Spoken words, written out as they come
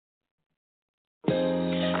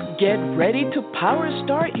Get ready to power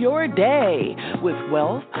start your day with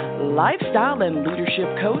wealth, lifestyle, and leadership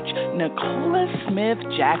coach Nicola Smith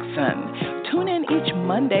Jackson. Tune in each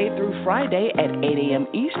Monday through Friday at 8 a.m.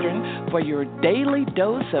 Eastern for your daily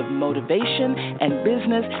dose of motivation and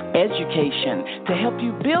business education to help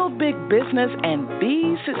you build big business and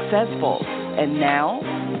be successful. And now,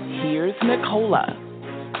 here's Nicola.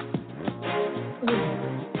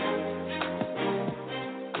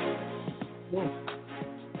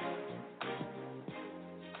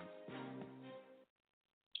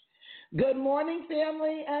 Good morning,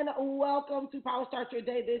 family, and welcome to Power Start Your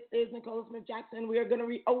Day. This is Nicola Smith Jackson. We are going to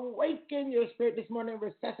reawaken your spirit this morning,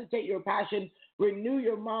 resuscitate your passion, renew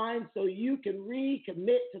your mind so you can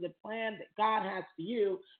recommit to the plan that God has for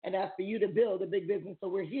you, and that's for you to build a big business. So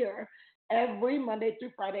we're here every Monday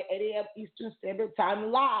through Friday, 8 a.m. Eastern Standard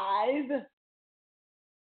Time live.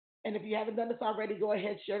 And if you haven't done this already, go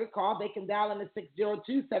ahead, share the call. They can dial in at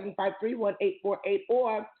 602-753-1848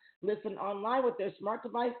 or listen online with their smart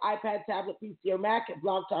device, iPad, tablet, PC, or Mac at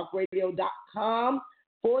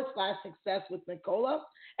blogtalkradio.com/success with Nicola.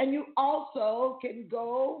 And you also can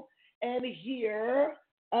go and hear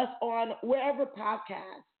us on wherever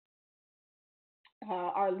podcasts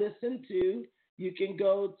are listened to. You can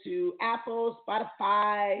go to Apple,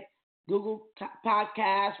 Spotify, Google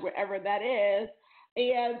Podcasts, wherever that is.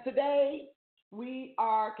 And today we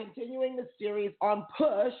are continuing the series on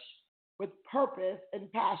push with purpose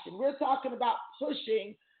and passion. We're talking about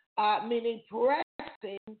pushing, meaning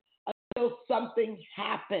pressing until something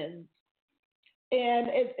happens. And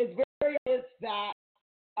it's very obvious that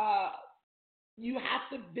you have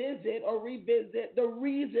to visit or revisit the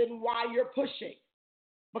reason why you're pushing.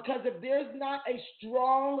 Because if there's not a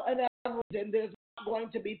strong enough reason, there's not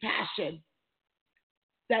going to be passion.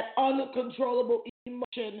 That uncontrollable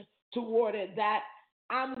emotion toward it, that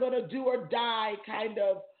I'm going to do or die kind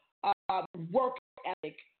of work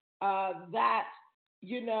ethic, that,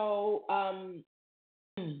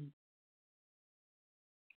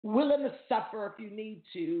 willing to suffer if you need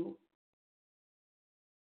to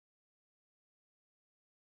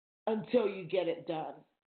until you get it done.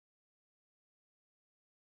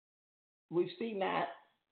 We've seen that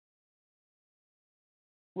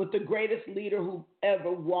with the greatest leader who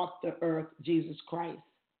ever walked the earth, Jesus Christ.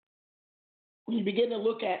 When you begin to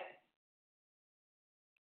look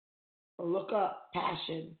up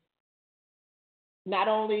passion, not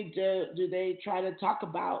only do they try to talk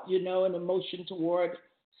about, an emotion toward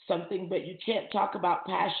something, but you can't talk about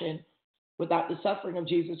passion without the suffering of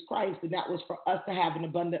Jesus Christ, and that was for us to have an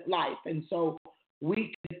abundant life. And so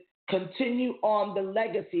we can continue on the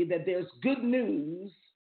legacy that there's good news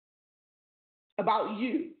about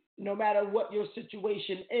you, no matter what your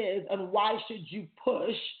situation is, and why should you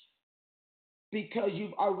push? Because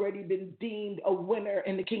you've already been deemed a winner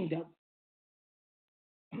in the kingdom.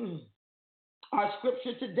 Our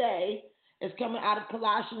scripture today is coming out of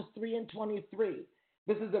Colossians 3:23.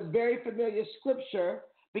 This is a very familiar scripture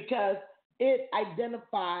because it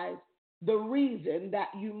identifies the reason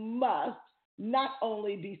that you must not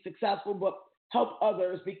only be successful, but help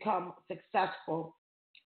others become successful.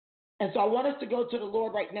 And so I want us to go to the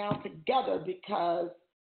Lord right now together, because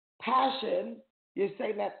passion, you're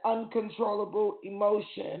saying that uncontrollable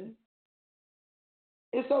emotion,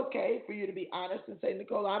 it's okay for you to be honest and say,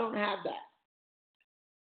 Nicole, I don't have that.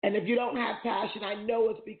 And if you don't have passion, I know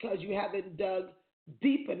it's because you haven't dug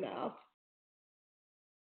deep enough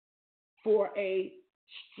for a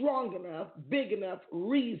strong enough, big enough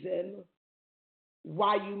reason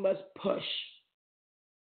why you must push,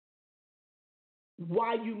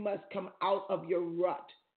 why you must come out of your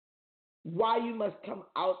rut, why you must come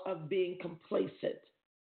out of being complacent,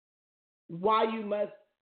 why you must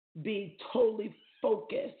be totally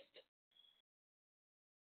focused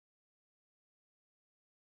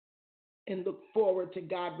and look forward to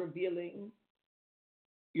God revealing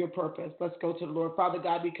your purpose. Let's go to the Lord. Father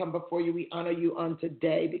God, we come before you. We honor you on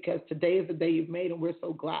today, because today is the day you've made, and we're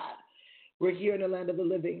so glad we're here in the land of the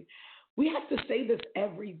living. We have to say this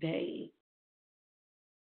every day,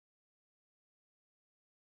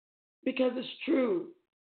 because it's true.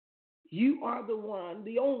 You are the one,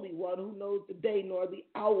 the only one who knows the day nor the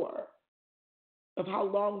hour of how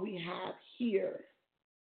long we have here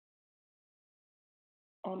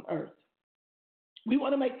on earth. We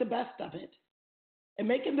want to make the best of it. And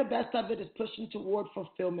making the best of it is pushing toward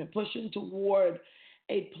fulfillment, pushing toward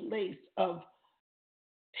a place of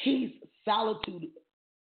peace, solitude,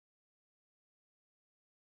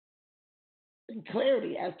 and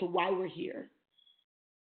clarity as to why we're here.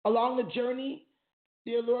 Along the journey,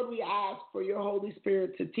 Dear Lord, we ask for your Holy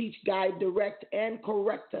Spirit to teach, guide, direct, and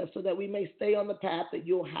correct us so that we may stay on the path that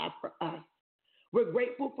you'll have for us. We're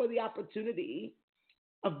grateful for the opportunity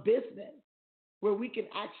of business where we can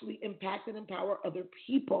actually impact and empower other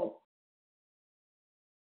people.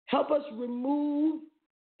 Help us remove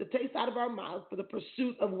the taste out of our mouths for the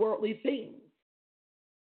pursuit of worldly things.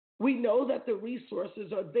 We know that the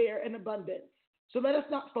resources are there in abundance. So let us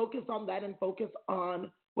not focus on that and focus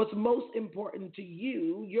on what's most important to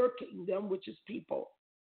you, your kingdom, which is people.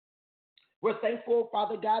 We're thankful,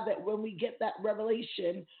 Father God, that when we get that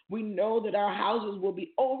revelation, we know that our houses will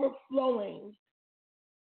be overflowing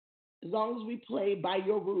as long as we play by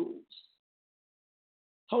your rules.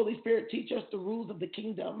 Holy Spirit, teach us the rules of the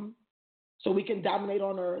kingdom so we can dominate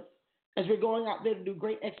on earth. As we're going out there to do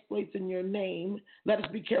great exploits in your name, let us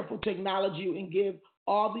be careful to acknowledge you and give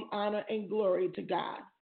all the honor and glory to God.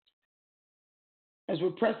 As we're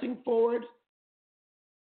pressing forward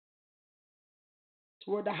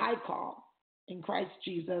toward the high call in Christ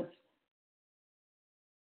Jesus,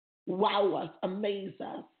 wow us, amaze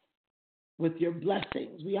us with your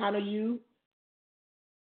blessings. We honor you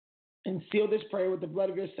and seal this prayer with the blood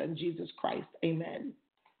of your Son, Jesus Christ. Amen.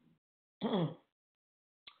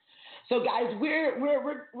 So, guys,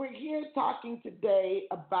 we're here talking today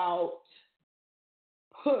about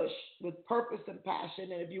push with purpose and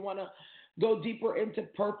passion. And if you want to go deeper into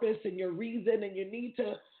purpose and your reason, and you need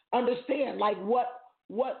to understand like what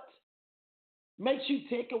makes you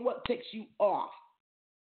tick and what ticks you off,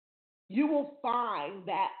 you will find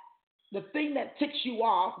that the thing that ticks you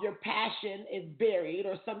off, your passion, is buried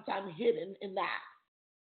or sometimes hidden in that.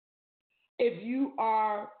 If you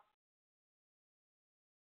are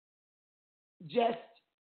just,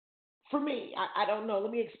 for me, I don't know,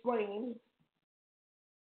 let me explain.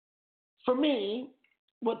 For me,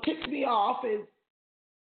 what ticks me off is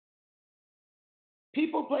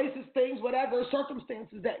people, places, things, whatever,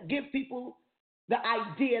 circumstances that give people the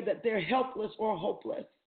idea that they're helpless or hopeless,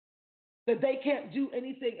 that they can't do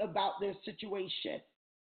anything about their situation.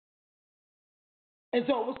 And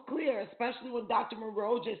so it was clear, especially when Dr.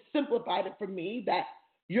 Monroe just simplified it for me, that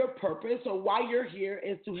your purpose or why you're here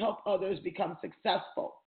is to help others become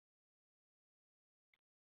successful.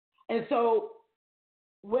 And so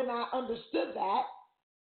when I understood that,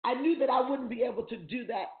 I knew that I wouldn't be able to do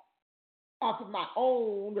that off of my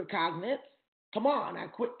own recognizance. Come on, I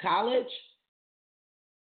quit college.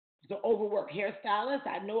 The overworked hairstylist.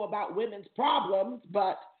 I know about women's problems,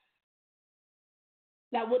 but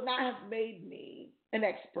that would not have made me an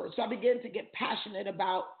expert. So I began to get passionate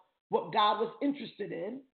about what God was interested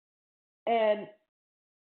in, and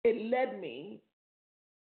it led me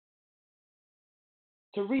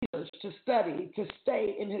to research, to study, to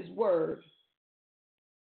stay in his word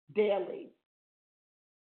daily.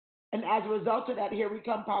 And as a result of that, here we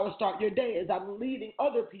come, Power Start Your Day, as I'm leading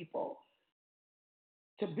other people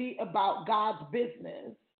to be about God's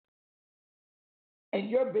business, and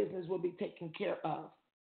your business will be taken care of.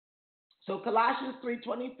 So Colossians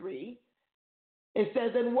 3:23, it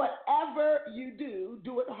says, and whatever you do,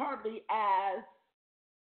 do it heartily as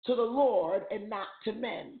to the Lord and not to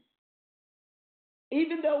men.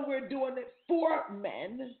 Even though we're doing it for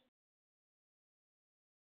men,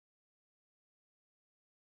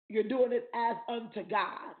 you're doing it as unto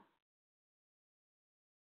God.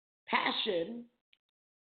 Passion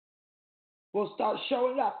will start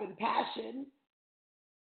showing up, and passion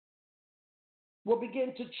will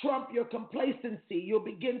begin to trump your complacency. You'll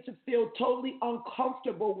begin to feel totally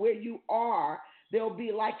uncomfortable where you are. There'll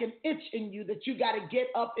be like an itch in you that you got to get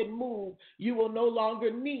up and move. You will no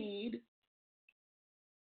longer need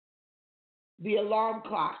the alarm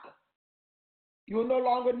clock. You will no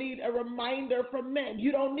longer need a reminder from men.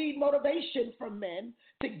 You don't need motivation from men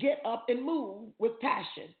to get up and move with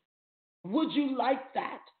passion. Would you like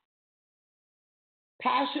that?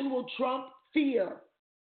 Passion will trump fear.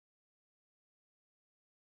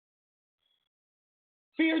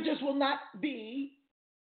 Fear just will not be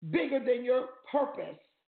bigger than your purpose.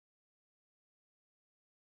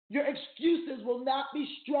 Your excuses will not be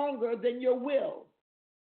stronger than your will.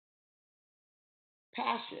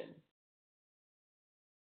 Passion.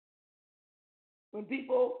 When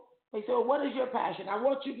people, they say, well, what is your passion? I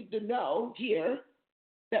want you to know here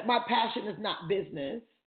that my passion is not business.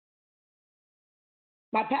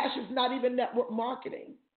 My passion is not even network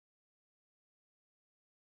marketing.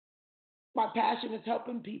 My passion is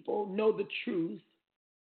helping people know the truth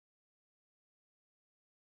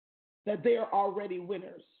that they are already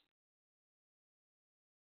winners.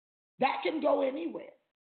 That can go anywhere.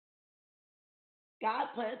 God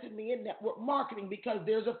planted me in network marketing because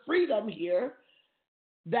there's a freedom here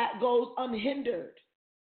that goes unhindered.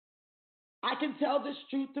 I can tell this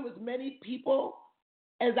truth to as many people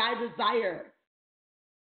as I desire.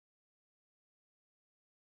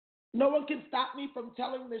 No one can stop me from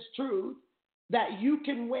telling this truth that you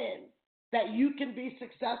can win, that you can be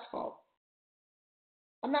successful.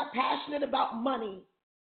 I'm not passionate about money.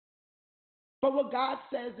 But what God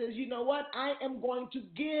says is, you know what? I am going to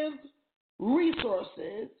give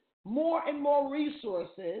resources, more and more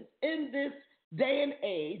resources in this day and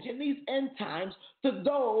age, in these end times, to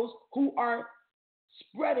those who are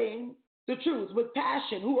spreading the truth with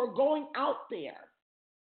passion, who are going out there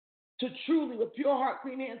to truly, with pure heart,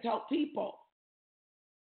 clean hands, help people.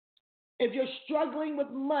 If you're struggling with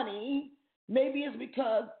money, maybe it's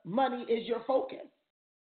because money is your focus.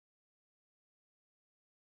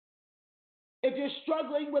 If you're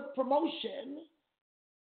struggling with promotion,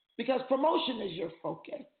 because promotion is your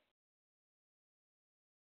focus.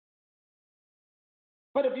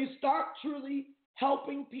 But if you start truly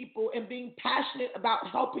helping people and being passionate about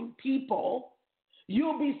helping people,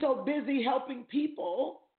 you'll be so busy helping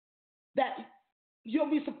people that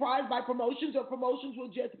you'll be surprised by promotions, or promotions will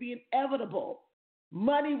just be inevitable.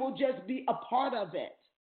 Money will just be a part of it.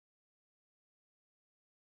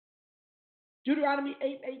 Deuteronomy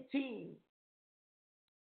 8:18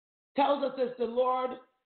 tells us it's the Lord,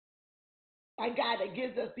 my God, that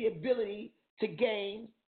gives us the ability to gain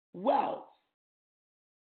wealth.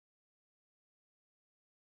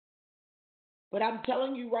 But I'm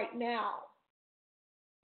telling you right now,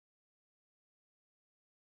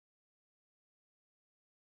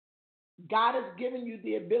 God has given you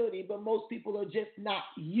the ability, but most people are just not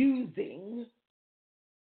using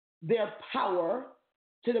their power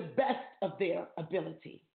to the best of their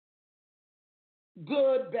ability.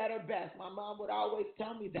 Good, better, best. My mom would always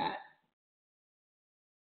tell me that.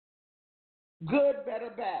 Good, better,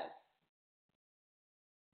 best.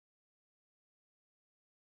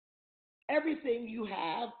 Everything you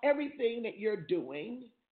have, everything that you're doing,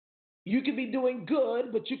 you could be doing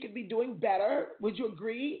good, but you could be doing better. Would you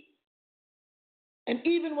agree? And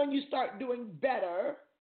even when you start doing better,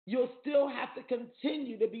 you'll still have to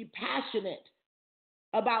continue to be passionate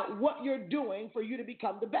about what you're doing for you to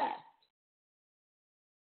become the best.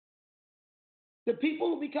 The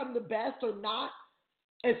people who become the best are not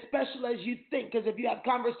as special as you think, because if you have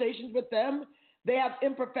conversations with them, they have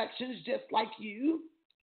imperfections just like you.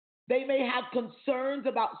 They may have concerns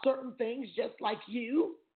about certain things just like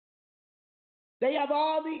you. They have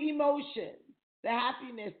all the emotions, the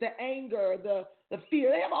happiness, the anger, the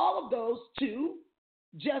fear. They have all of those too,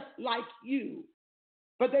 just like you.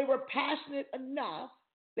 But they were passionate enough,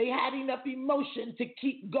 they had enough emotion to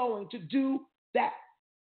keep going, to do that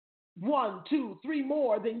 1, 2, 3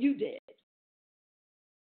 more than you did.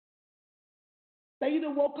 They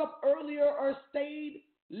either woke up earlier or stayed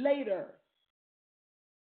later.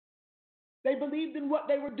 They believed in what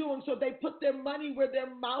they were doing, so they put their money where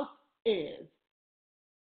their mouth is.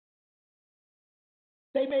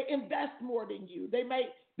 They may invest more than you. They may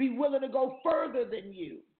be willing to go further than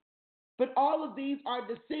you. But all of these are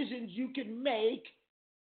decisions you can make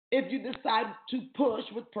if you decide to push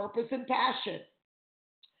with purpose and passion.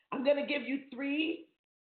 I'm going to give you 3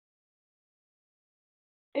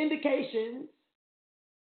 indications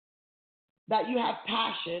that you have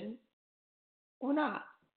passion or not.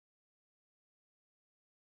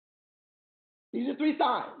 These are 3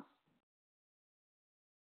 signs.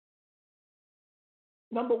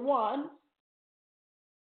 Number 1,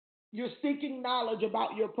 you're seeking knowledge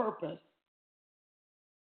about your purpose.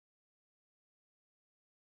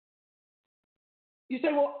 You say,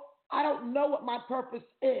 well, I don't know what my purpose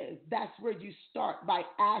is. That's where you start, by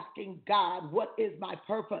asking God, what is my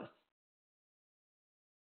purpose?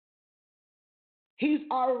 He's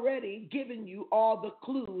already given you all the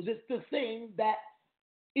clues. It's the thing that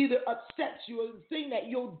either upsets you or the thing that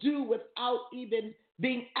you'll do without even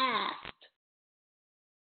being asked.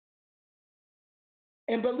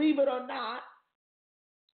 And believe it or not,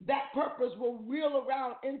 that purpose will reel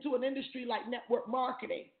around into an industry like network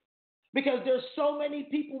marketing, because there's so many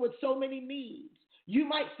people with so many needs. You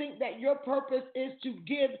might think that your purpose is to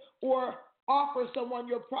give or offer someone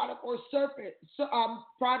your product or service,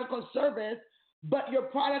 but your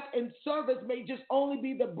product and service may just only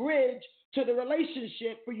be the bridge to the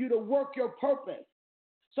relationship for you to work your purpose.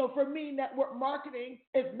 So for me, network marketing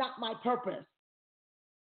is not my purpose.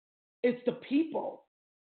 It's the people.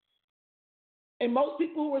 And most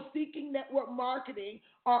people who are seeking network marketing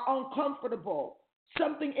are uncomfortable.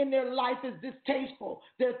 Something in their life is distasteful.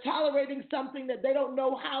 They're tolerating something that they don't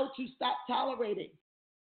know how to stop tolerating.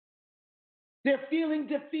 They're feeling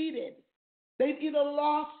defeated. They've either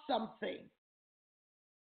lost something.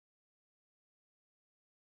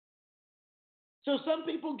 So some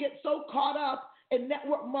people get so caught up in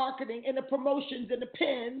network marketing and the promotions and the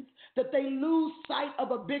pins that they lose sight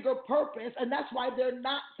of a bigger purpose, and that's why they're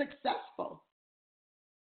not successful.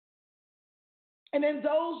 And then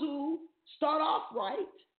those who start off right,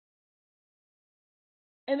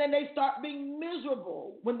 and then they start being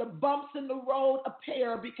miserable when the bumps in the road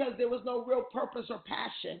appear because there was no real purpose or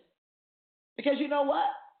passion. Because you know what?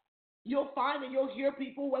 You'll find and you'll hear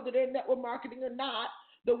people, whether they're in network marketing or not,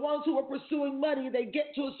 the ones who are pursuing money, they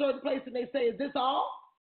get to a certain place and they say, is this all?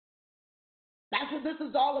 That's what this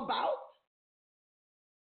is all about?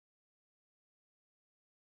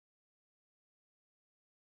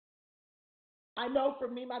 I know for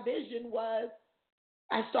me, my vision was,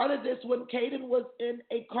 I started this when Caden was in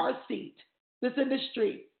a car seat, this in the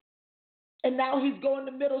street. And now he's going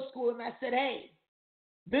to middle school. And I said, hey,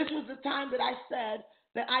 this was the time that I said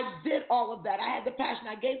that I did all of that. I had the passion.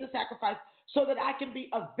 I gave the sacrifice so that I can be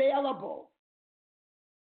available.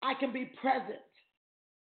 I can be present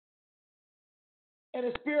in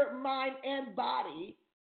a spirit, mind, and body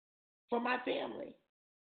for my family.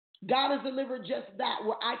 God has delivered just that,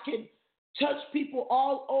 where I can touch people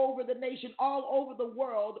all over the nation, all over the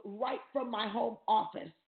world, right from my home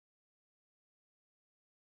office.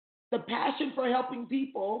 The passion for helping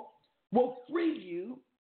people will free you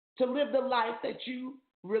to live the life that you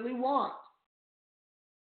really want.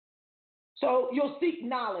 So you'll seek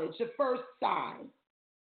knowledge, the first sign.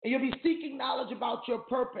 And you'll be seeking knowledge about your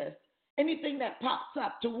purpose. Anything that pops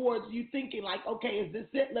up towards you thinking like, okay, is this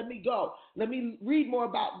it? Let me go. Let me read more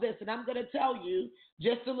about this. And I'm going to tell you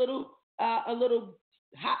just a little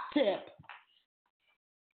hot tip,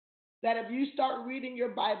 that if you start reading your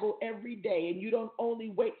Bible every day and you don't only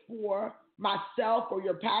wait for myself or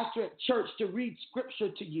your pastor at church to read scripture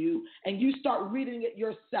to you, and you start reading it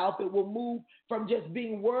yourself, it will move from just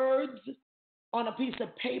being words on a piece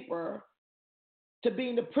of paper to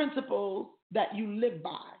being the principles that you live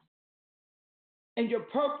by. And your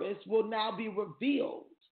purpose will now be revealed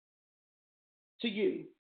to you.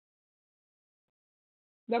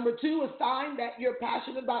 Number two, a sign that you're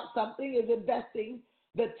passionate about something is investing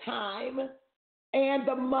the time and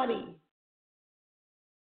the money.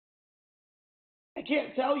 I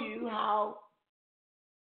can't tell you how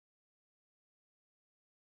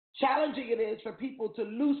challenging it is for people to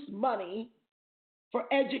lose money for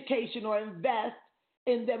education or invest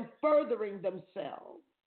in them furthering themselves.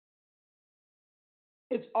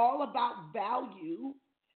 It's all about value.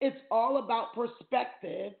 It's all about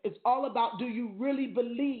perspective. It's all about, do you really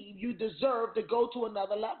believe you deserve to go to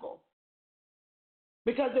another level?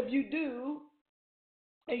 Because if you do,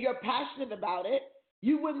 and you're passionate about it,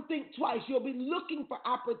 you wouldn't think twice. You'll be looking for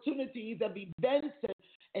opportunities of events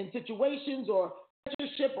and situations or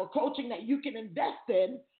mentorship or coaching that you can invest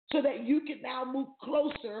in so that you can now move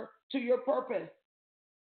closer to your purpose.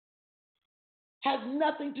 Has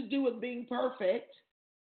nothing to do with being perfect.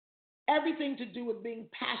 Everything to do with being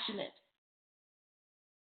passionate.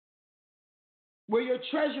 Where your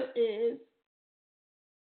treasure is,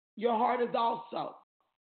 your heart is also.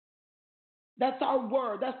 That's our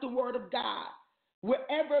word. That's the word of God.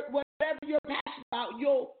 Whatever you're passionate about,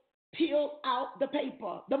 you'll peel out the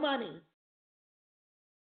paper, the money,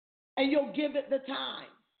 and you'll give it the time.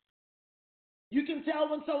 You can tell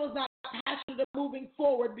when someone's not passionate of moving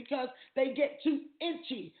forward because they get too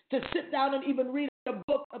itchy to sit down and even read a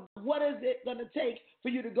book of what is it going to take for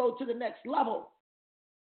you to go to the next level.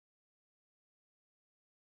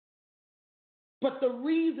 But the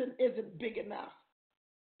reason isn't big enough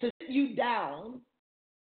to sit you down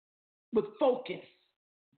with focus.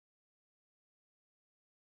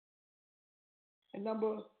 And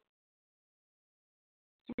number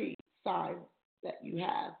three sign that you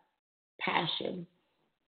have passion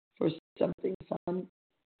for something, son,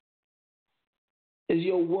 is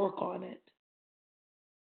you'll work on it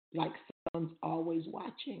like someone's always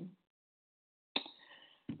watching.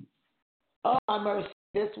 Oh, my mercy,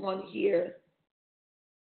 this one here.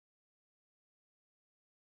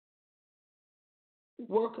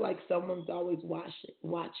 Work like someone's always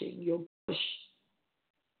watching. You'll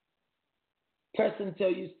press until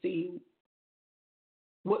you see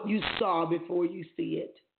what you saw before you see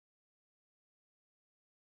it.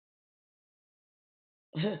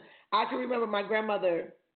 I can remember my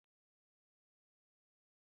grandmother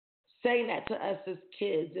saying that to us as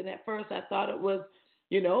kids. And at first I thought it was,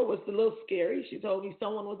 it was a little scary. She told me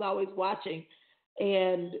someone was always watching.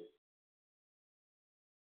 And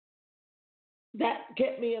that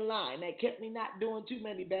kept me in line. That kept me not doing too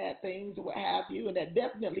many bad things or what have you. And that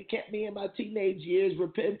definitely kept me in my teenage years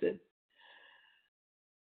repentant.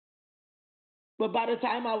 But by the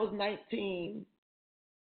time I was 19,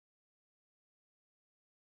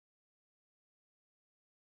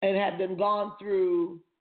 and had then gone through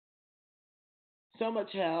so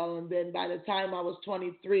much hell. And then by the time I was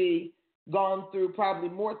 23, gone through probably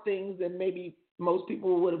more things than maybe most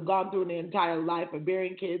people would have gone through in their entire life of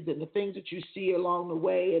bearing kids and the things that you see along the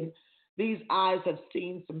way. And these eyes have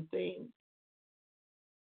seen some things.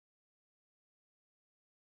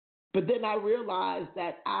 But then I realized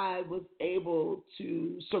that I was able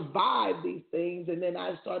to survive these things. And then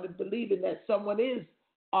I started believing that someone is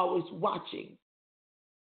always watching.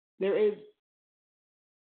 There is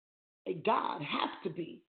a God, has to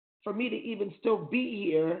be, for me to even still be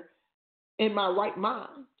here in my right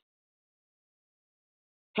mind,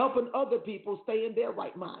 helping other people stay in their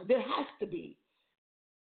right mind. There has to be.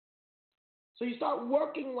 So you start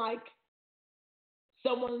working like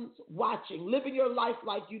someone's watching, living your life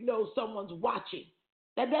like you know someone's watching.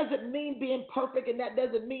 That doesn't mean being perfect, and that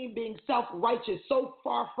doesn't mean being self-righteous. So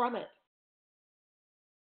far from it.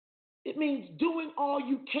 It means doing all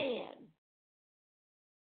you can.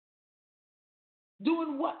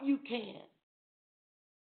 Doing what you can.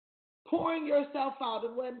 Pouring yourself out.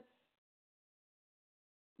 And when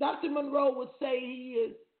Dr. Monroe would say he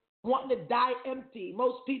is wanting to die empty,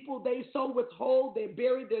 most people, they so withhold, they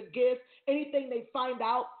bury their gifts. Anything they find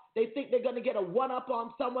out, they think they're going to get a one-up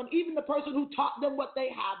on someone. Even the person who taught them what they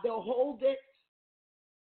have, they'll hold it,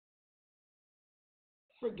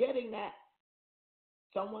 forgetting that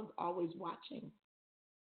someone's always watching.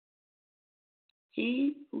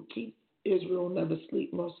 He who keeps Israel never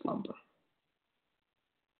sleep nor slumber.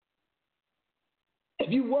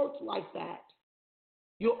 If you worked like that,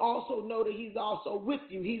 you'll also know that he's also with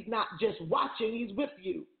you. He's not just watching, he's with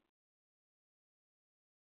you.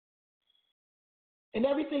 And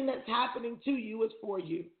everything that's happening to you is for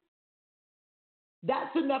you.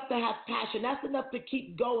 That's enough to have passion. That's enough to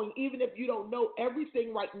keep going. Even if you don't know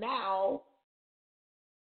everything right now,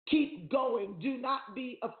 keep going. Do not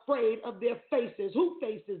be afraid of their faces. Who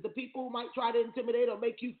faces? The people who might try to intimidate or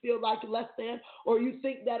make you feel like less than, or you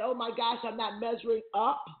think that, oh my gosh, I'm not measuring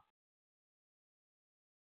up.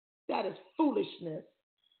 That is foolishness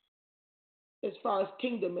as far as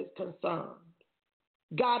kingdom is concerned.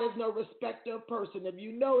 God is no respecter of person. If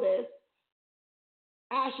you notice,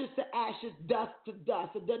 ashes to ashes, dust to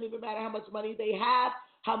dust. It doesn't even matter how much money they have,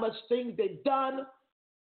 how much things they've done.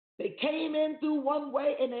 They came in through one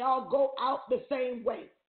way and they all go out the same way.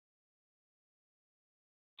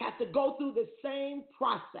 Have to go through the same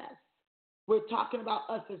process. We're talking about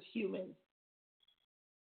us as humans.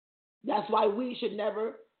 That's why we should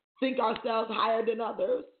never think ourselves higher than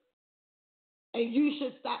others. And you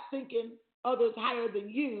should stop thinking others higher than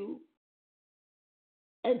you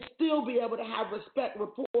and still be able to have respect,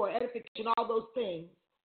 rapport, edification, all those things.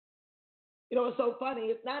 You know, it's so funny.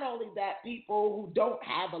 It's not only that people who don't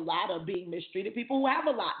have a lot are being mistreated, people who have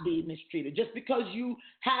a lot being mistreated. Just because you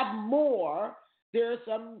have more, there are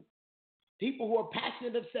some people who are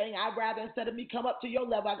passionate of saying, I'd rather, instead of me come up to your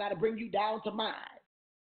level, I got to bring you down to mine.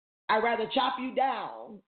 I'd rather chop you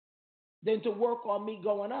down than to work on me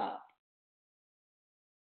going up.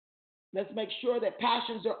 Let's make sure that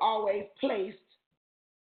passions are always placed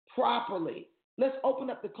properly. Let's open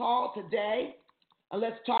up the call today and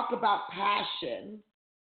let's talk about passion.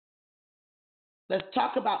 Let's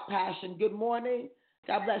talk about passion. Good morning.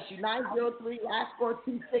 God bless you. 903 last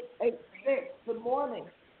 42686. Good morning.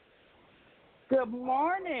 Good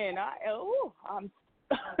morning.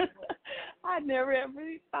 I never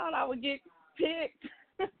ever thought I would get picked.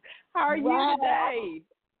 How are you today?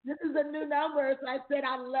 This is a new number, so I said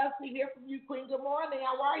I'd love to hear from you, Queen. Good morning.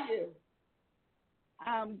 How are you?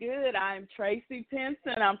 I'm good. I'm Tracy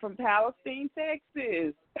Pinson. I'm from Palestine,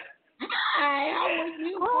 Texas. Hi. How are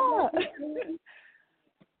you? Oh.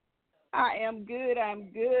 I am good.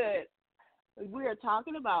 I'm good. We are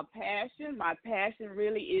talking about passion. My passion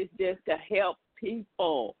really is just to help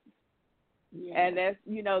people. Yeah. And that's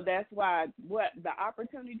why the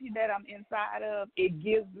opportunity that I'm inside of, it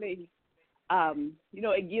gives me,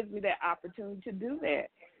 it gives me that opportunity to do that.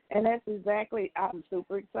 And that's exactly, I'm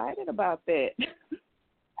super excited about that.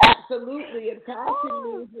 Absolutely. And passion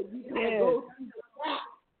means that you can go through the steps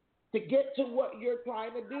to get to what you're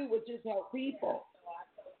trying to do, which is help people.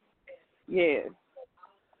 Yes.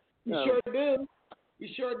 You sure do. You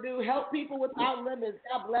sure do. Help people without limits.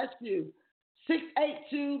 God bless you.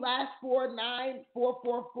 682 last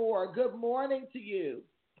 49444. Good morning to you.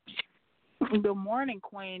 Good morning,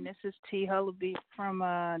 Queen. This is T. Hullaby from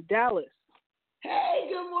Dallas. Hey,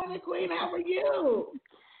 good morning, Queen. How are you?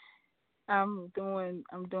 I'm doing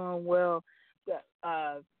well.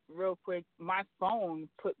 Real quick, my phone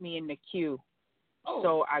put me in the queue,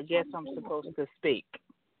 so I guess I'm supposed to speak.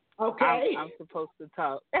 Okay. I'm supposed to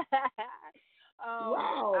talk.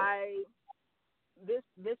 Wow.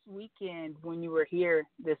 This weekend, when you were here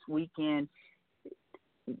this weekend,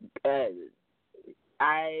 uh,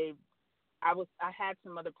 I I had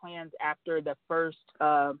some other plans after the first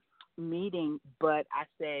meeting, but I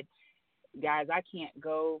said, guys, I can't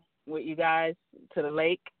go with you guys to the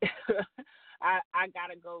lake. I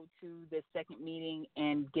gotta go to the second meeting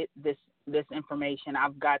and get this information.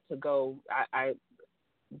 I've got to go. I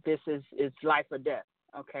this is it's life or death.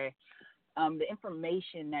 Okay. The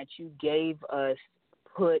information that you gave us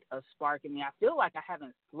put a spark in me. I feel like I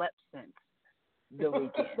haven't slept since the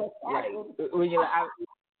weekend.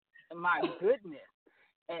 My goodness.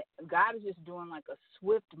 God is just doing like a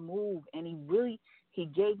swift move, and he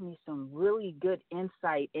gave me some really good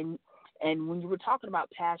insight. And when you were talking about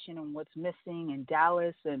passion and what's missing in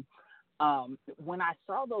Dallas, and when I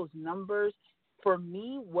saw those numbers, for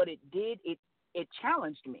me, what it did, it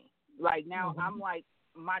challenged me. Like now, I'm like,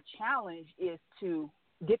 my challenge is to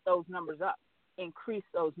get those numbers up, increase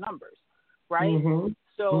those numbers, right?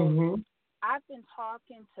 So I've been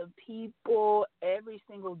talking to people every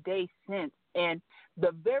single day since, and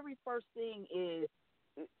the very first thing is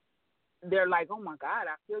they're like, "Oh my God,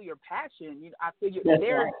 I feel your passion. I feel your."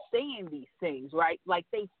 They're saying these things, right? Like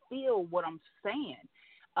they feel what I'm saying,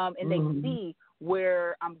 and they see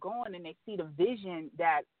where I'm going, and they see the vision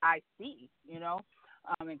that I see,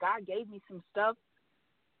 And God gave me some stuff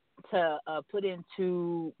to put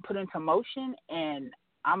into motion, and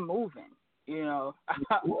I'm moving.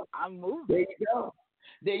 I'm moving. There you go.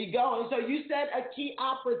 There you go. And so you said a key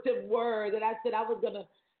operative word that I said I was going to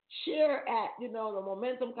share at, the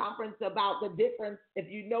Momentum Conference about the difference.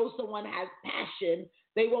 If you know someone has passion,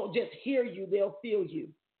 they won't just hear you, they'll feel you.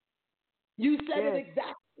 You said it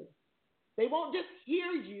exactly. They won't just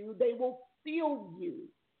hear you, they will feel you.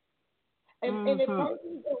 And if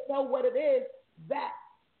persons don't know what it is, that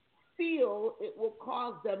feel, it will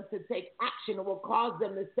cause them to take action. It will cause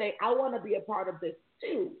them to say, I want to be a part of this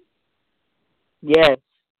too. Yes.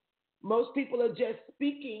 Most people are just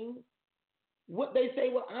speaking what they say.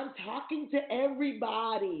 Well, I'm talking to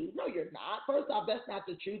everybody. No, you're not. First off, that's not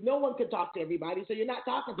the truth. No one can talk to everybody, so you're not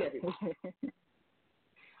talking to everybody.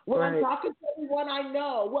 Well, I'm talking to everyone I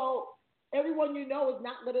know. Well, everyone you know is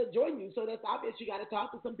not going to join you, so that's obvious. You got to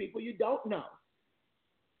talk to some people you don't know.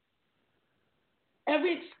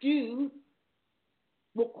 Every excuse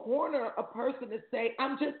will corner a person to say,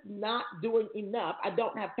 I'm just not doing enough. I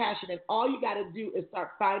don't have passion. And all you got to do is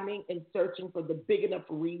start finding and searching for the big enough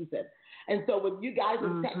reason. And so when you guys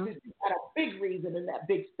in Texas, you got a big reason in that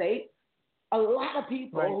big state. A lot of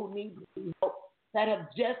people who need help that have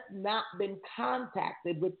just not been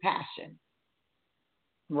contacted with passion.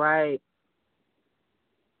 Right.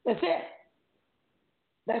 That's it.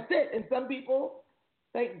 That's it. And some people,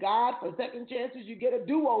 thank God for second chances, you get a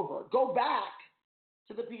do-over. Go back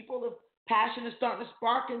to the people of passion is starting to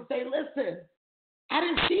spark and say, listen, I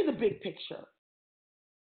didn't see the big picture.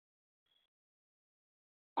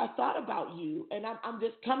 I thought about you, and I'm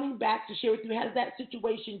just coming back to share with you. Has that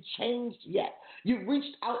situation changed yet? You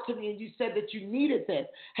reached out to me and you said that you needed this.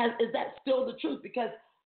 Is that still the truth? Because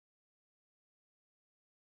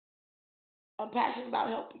I'm passionate about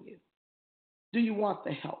helping you. Do you want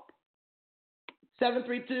the help?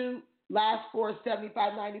 732, last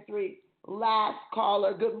 47593. Last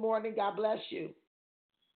caller. Good morning. God bless you.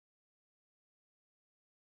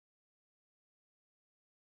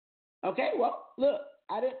 Okay, well, look,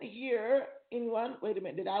 I didn't hear anyone. Wait a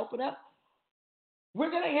minute. Did I open up?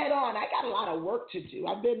 We're going to head on. I got a lot of work to do.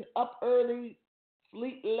 I've been up early,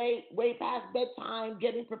 sleep late, way past bedtime,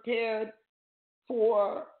 getting prepared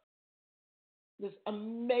for this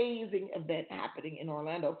amazing event happening in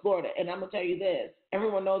Orlando, Florida. And I'm going to tell you this.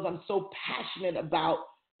 Everyone knows I'm so passionate about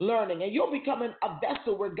learning. And you're becoming a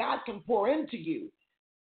vessel where God can pour into you.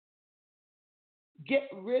 Get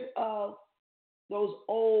rid of those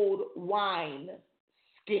old wine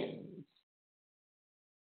skins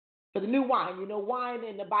for the new wine. Wine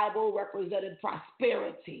in the Bible represented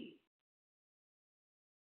prosperity,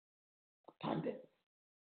 abundance.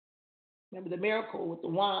 Remember the miracle with the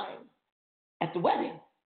wine at the wedding.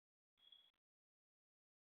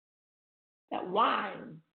 That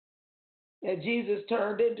wine that Jesus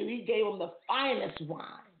turned into, he gave them the finest wine,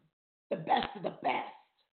 the best of the best.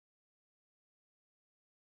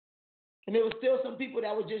 And there were still some people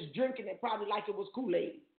that were just drinking it probably like it was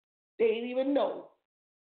Kool-Aid. They didn't even know.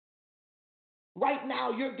 Right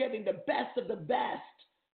now, you're getting the best of the best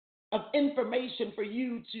of information for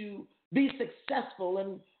you to be successful.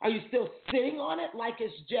 And are you still sitting on it like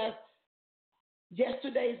it's just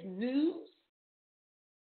yesterday's news?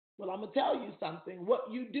 Well, I'm going to tell you something.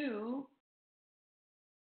 What you do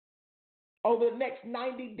over the next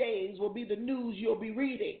 90 days will be the news you'll be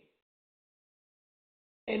reading.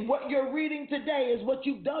 And what you're reading today is what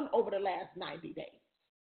you've done over the last 90 days.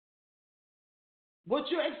 What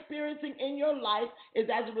you're experiencing in your life is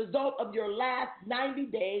as a result of your last 90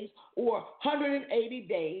 days or 180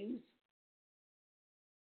 days.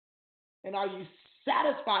 And are you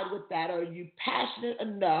satisfied with that? Or are you passionate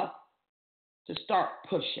enough to start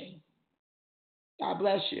pushing? God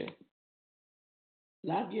bless you.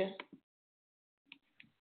 Love you.